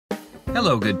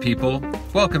Hello, good people.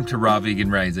 Welcome to Raw Vegan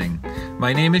Rising.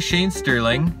 My name is Shane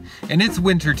Sterling, and it's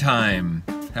winter time.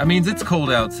 That means it's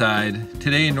cold outside.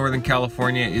 Today in Northern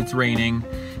California, it's raining,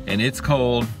 and it's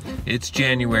cold. It's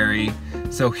January.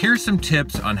 So here's some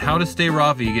tips on how to stay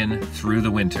raw vegan through the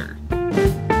winter.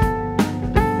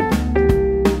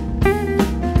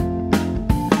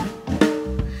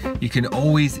 You can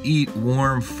always eat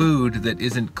warm food that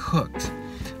isn't cooked.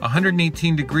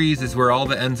 118 degrees is where all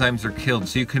the enzymes are killed,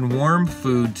 so you can warm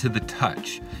food to the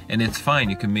touch, and it's fine.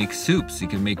 You can make soups. You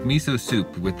can make miso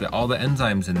soup with all the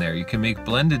enzymes in there. You can make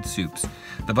blended soups.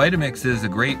 The Vitamix is a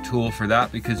great tool for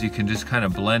that because you can just kind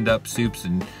of blend up soups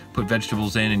and put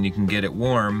vegetables in and you can get it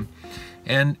warm.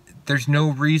 And there's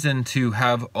no reason to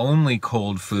have only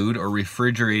cold food or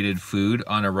refrigerated food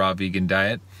on a raw vegan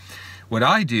diet. What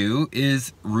I do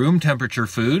is room temperature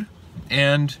food,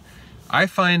 and I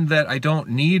find that I don't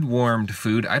need warmed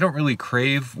food. I don't really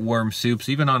crave warm soups.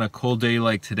 Even on a cold day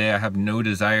like today, I have no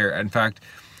desire. In fact,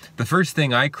 the first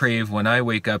thing I crave when I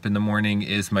wake up in the morning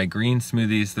is my green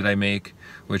smoothies that I make,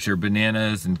 which are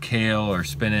bananas and kale or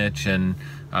spinach and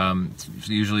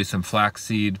usually some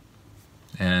flaxseed.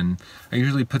 And I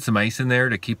usually put some ice in there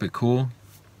to keep it cool.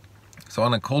 So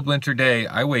on a cold winter day,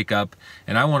 I wake up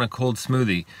and I want a cold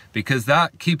smoothie because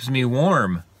that keeps me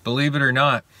warm, believe it or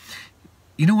not.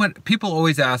 You know what? People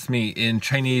always ask me in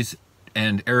Chinese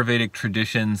and Ayurvedic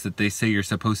traditions that they say you're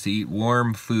supposed to eat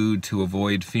warm food to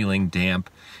avoid feeling damp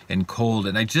and cold.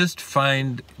 And I just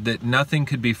find that nothing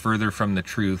could be further from the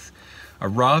truth. A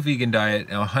raw vegan diet,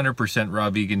 a 100% raw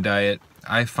vegan diet,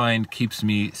 I find keeps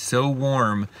me so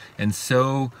warm and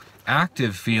so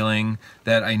active feeling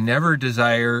that I never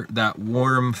desire that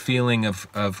warm feeling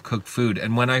of cooked food.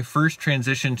 And when I first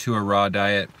transitioned to a raw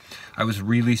diet, I was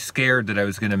really scared that I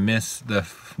was going to miss the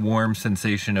warm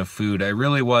sensation of food. I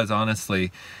really was,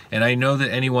 honestly. And I know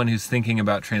that anyone who's thinking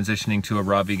about transitioning to a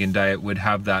raw vegan diet would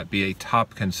have that be a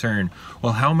top concern.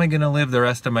 Well, how am I going to live the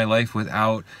rest of my life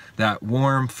without that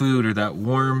warm food or that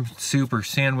warm soup or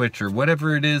sandwich or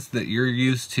whatever it is that you're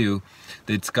used to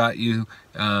that's got you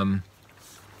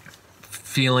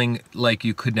feeling like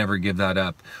you could never give that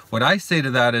up? What I say to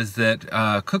that is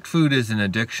that cooked food is an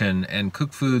addiction, and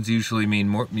cooked foods usually mean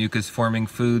more mucus forming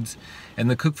foods, and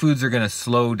the cooked foods are going to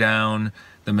slow down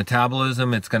the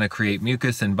metabolism. It's going to create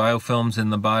mucus and biofilms in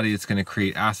the body. It's going to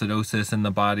create acidosis in the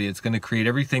body. It's going to create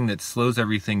everything that slows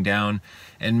everything down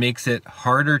and makes it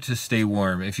harder to stay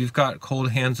warm. If you've got cold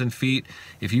hands and feet,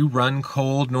 if you run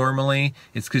cold normally,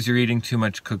 it's because you're eating too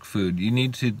much cooked food. You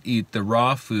need to eat the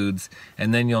raw foods,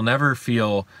 and then you'll never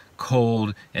feel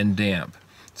cold and damp.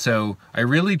 So I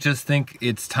really just think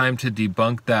it's time to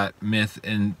debunk that myth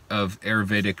of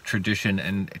Ayurvedic tradition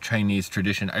and Chinese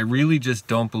tradition. I really just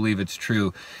don't believe it's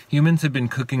true. Humans have been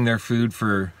cooking their food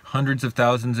for hundreds of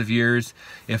thousands of years,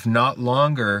 if not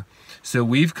longer. So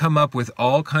we've come up with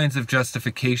all kinds of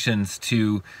justifications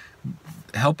to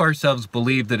help ourselves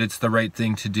believe that it's the right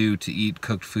thing to do to eat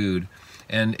cooked food.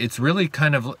 And it's really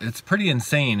it's pretty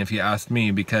insane if you ask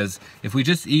me, because if we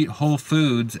just eat whole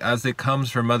foods as it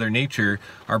comes from Mother Nature,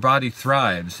 our body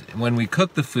thrives. When we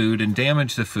cook the food and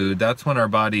damage the food, that's when our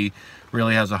body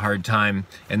really has a hard time,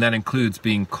 and that includes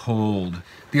being cold.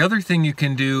 The other thing you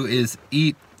can do is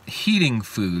eat heating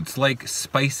foods like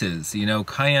spices. You know,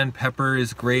 cayenne pepper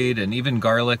is great, and even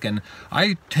garlic, and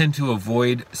I tend to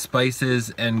avoid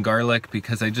spices and garlic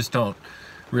because I just don't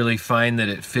really find that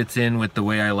it fits in with the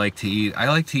way I like to eat. I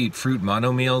like to eat fruit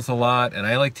monomeals a lot, and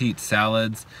I like to eat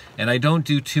salads, and I don't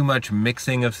do too much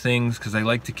mixing of things because I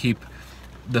like to keep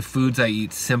the foods I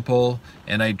eat simple,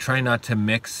 and I try not to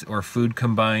mix or food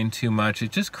combine too much.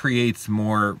 It just creates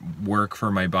more work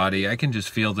for my body. I can just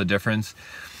feel the difference.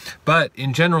 But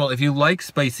in general, if you like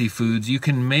spicy foods, you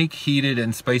can make heated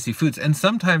and spicy foods, and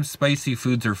sometimes spicy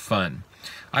foods are fun.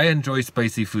 I enjoy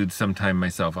spicy foods sometimes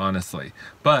myself, honestly,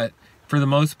 but for the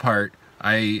most part,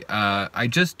 I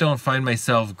just don't find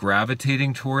myself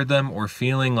gravitating toward them or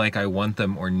feeling like I want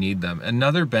them or need them.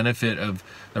 Another benefit of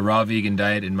the raw vegan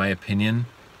diet, in my opinion,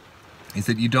 is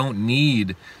that you don't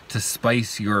need to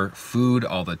spice your food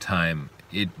all the time.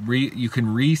 You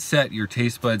can reset your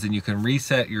taste buds, and you can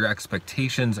reset your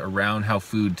expectations around how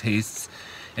food tastes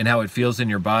and how it feels in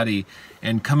your body.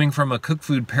 And coming from a cooked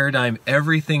food paradigm,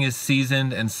 everything is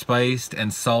seasoned and spiced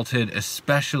and salted,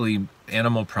 especially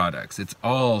animal products. It's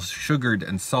all sugared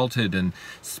and salted and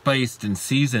spiced and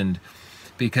seasoned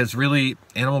because really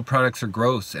animal products are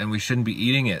gross and we shouldn't be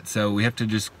eating it. So we have to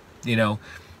just, you know,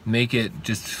 make it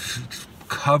just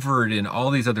covered in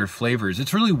all these other flavors.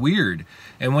 It's really weird.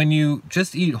 And when you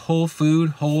just eat whole food,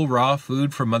 whole raw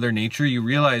food from Mother Nature, you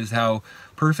realize how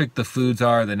perfect the foods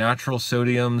are, the natural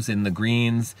sodiums in the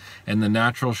greens and the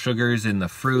natural sugars in the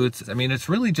fruits. I mean, it's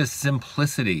really just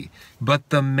simplicity. But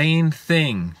the main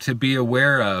thing to be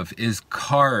aware of is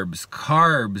carbs.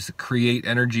 Carbs create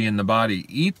energy in the body.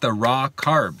 Eat the raw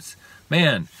carbs.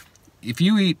 Man, if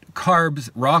you eat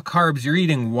carbs, raw carbs, you're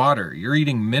eating water, you're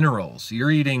eating minerals, you're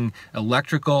eating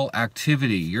electrical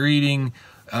activity, you're eating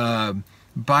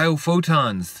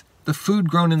biophotons. The food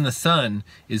grown in the sun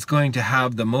is going to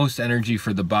have the most energy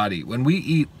for the body. When we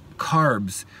eat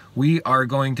carbs, we are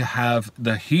going to have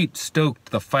the heat stoked,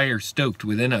 the fire stoked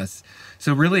within us.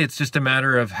 So really it's just a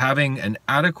matter of having an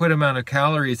adequate amount of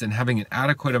calories and having an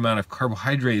adequate amount of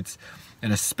carbohydrates,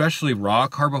 and especially raw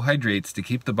carbohydrates, to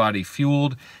keep the body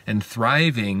fueled and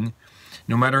thriving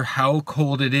no matter how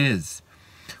cold it is.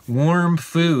 Warm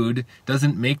food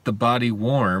doesn't make the body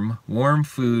warm. Warm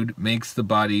food makes the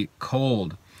body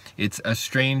cold. It's a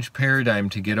strange paradigm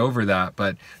to get over that,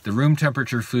 but the room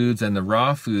temperature foods and the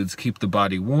raw foods keep the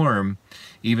body warm,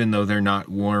 even though they're not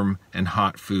warm and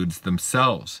hot foods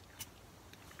themselves.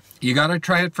 You got to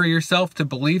try it for yourself to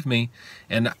believe me,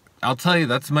 and I'll tell you,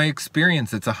 that's my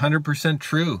experience. It's 100%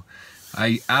 true.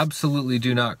 I absolutely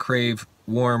do not crave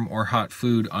warm or hot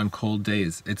food on cold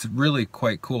days. It's really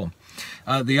quite cool.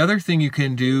 The other thing you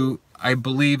can do, I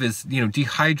believe, is,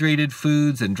 dehydrated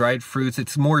foods and dried fruits.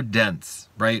 It's more dense,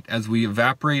 right? As we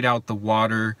evaporate out the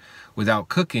water without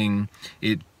cooking,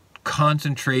 it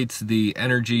concentrates the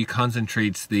energy,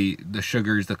 concentrates the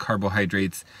sugars, the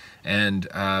carbohydrates, and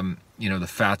the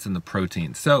fats and the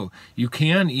proteins. So you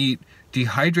can eat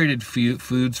dehydrated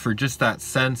foods for just that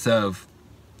sense of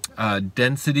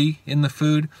density in the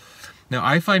food. Now,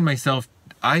 I find myself,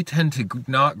 I tend to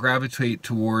not gravitate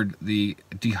toward the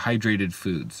dehydrated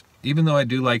foods, even though I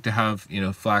do like to have,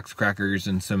 flax crackers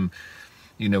and some,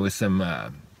 with some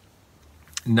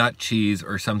nut cheese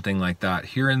or something like that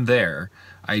here and there.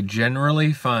 I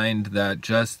generally find that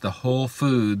just the whole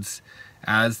foods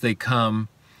as they come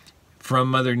from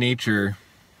Mother Nature,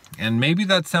 and maybe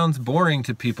that sounds boring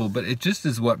to people, but it just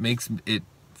is what makes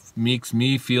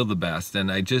me feel the best.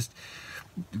 And I just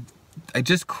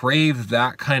crave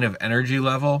that kind of energy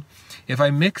level. If I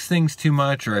mix things too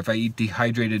much, or if I eat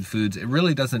dehydrated foods, it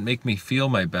really doesn't make me feel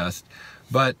my best.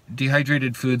 But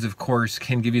dehydrated foods, of course,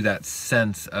 can give you that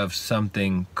sense of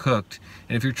something cooked.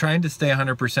 And if you're trying to stay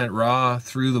 100% raw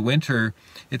through the winter,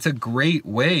 it's a great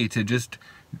way to just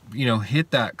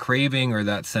hit that craving or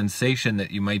that sensation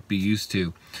that you might be used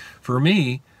to. For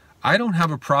me, I don't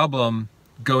have a problem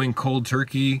going cold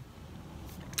turkey.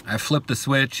 I flip the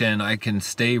switch and I can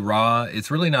stay raw.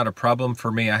 It's really not a problem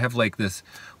for me. I have like this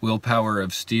willpower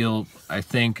of steel, I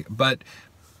think,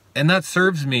 and that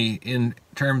serves me in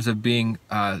terms of being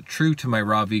true to my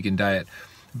raw vegan diet.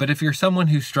 But if you're someone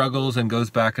who struggles and goes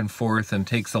back and forth and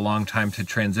takes a long time to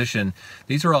transition,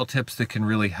 these are all tips that can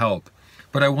really help.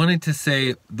 But I wanted to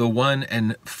say the one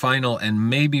and final and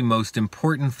maybe most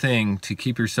important thing to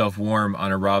keep yourself warm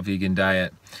on a raw vegan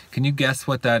diet. Can you guess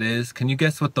what that is? Can you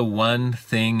guess what the one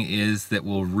thing is that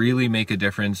will really make a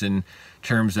difference in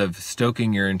terms of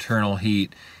stoking your internal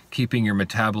heat, keeping your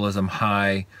metabolism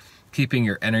high, keeping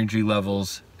your energy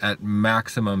levels at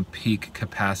maximum peak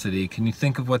capacity? Can you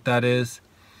think of what that is?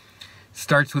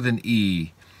 Starts with an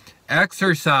E.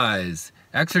 Exercise.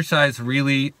 Exercise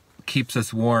really keeps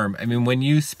us warm. I mean, when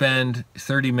you spend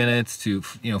 30 minutes to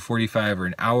 45 or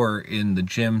an hour in the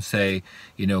gym, say,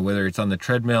 whether it's on the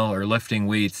treadmill or lifting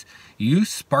weights, you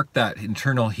spark that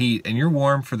internal heat and you're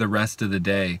warm for the rest of the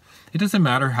day. It doesn't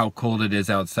matter how cold it is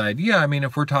outside. Yeah, I mean,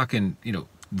 if we're talking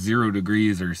 0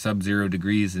 degrees or sub-0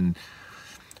 degrees in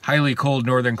highly cold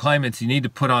northern climates, you need to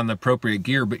put on the appropriate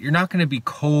gear, but you're not going to be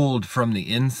cold from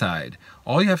the inside.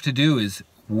 All you have to do is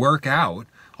work out.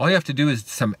 All you have to do is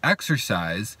some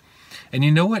exercise. And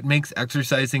you know what makes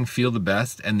exercising feel the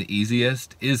best and the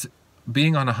easiest is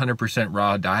being on a 100%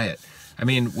 raw diet. I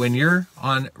mean, when you're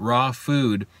on raw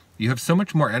food, you have so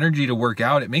much more energy to work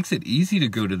out. It makes it easy to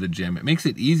go to the gym. It makes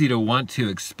it easy to want to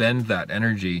expend that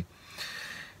energy.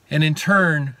 And in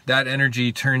turn, that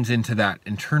energy turns into that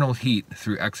internal heat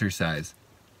through exercise.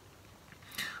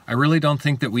 I really don't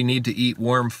think that we need to eat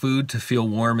warm food to feel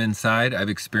warm inside. I've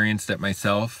experienced it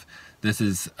myself. This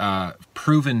is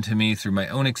proven to me through my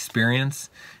own experience,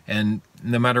 and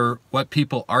no matter what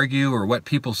people argue or what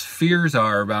people's fears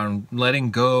are about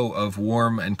letting go of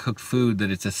warm and cooked food,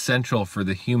 that it's essential for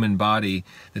the human body,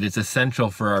 that it's essential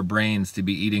for our brains to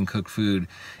be eating cooked food,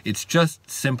 it's just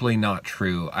simply not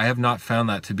true. I have not found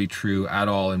that to be true at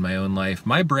all in my own life.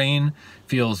 My brain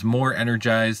feels more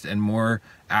energized and more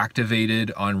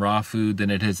activated on raw food than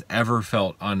it has ever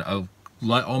felt on a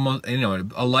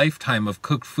lifetime of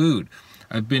cooked food.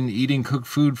 I've been eating cooked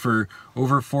food for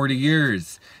over 40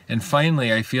 years. And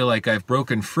finally, I feel like I've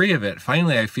broken free of it.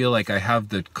 Finally, I feel like I have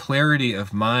the clarity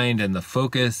of mind and the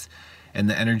focus and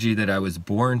the energy that I was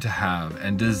born to have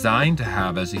and designed to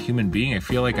have as a human being. I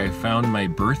feel like I found my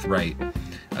birthright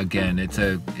again. It's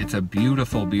a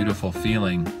beautiful, beautiful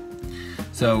feeling.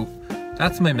 So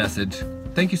that's my message.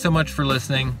 Thank you so much for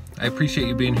listening. I appreciate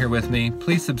you being here with me.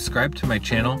 Please subscribe to my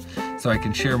channel so I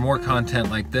can share more content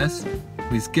like this.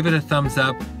 Please give it a thumbs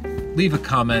up, leave a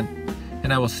comment,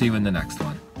 and I will see you in the next one.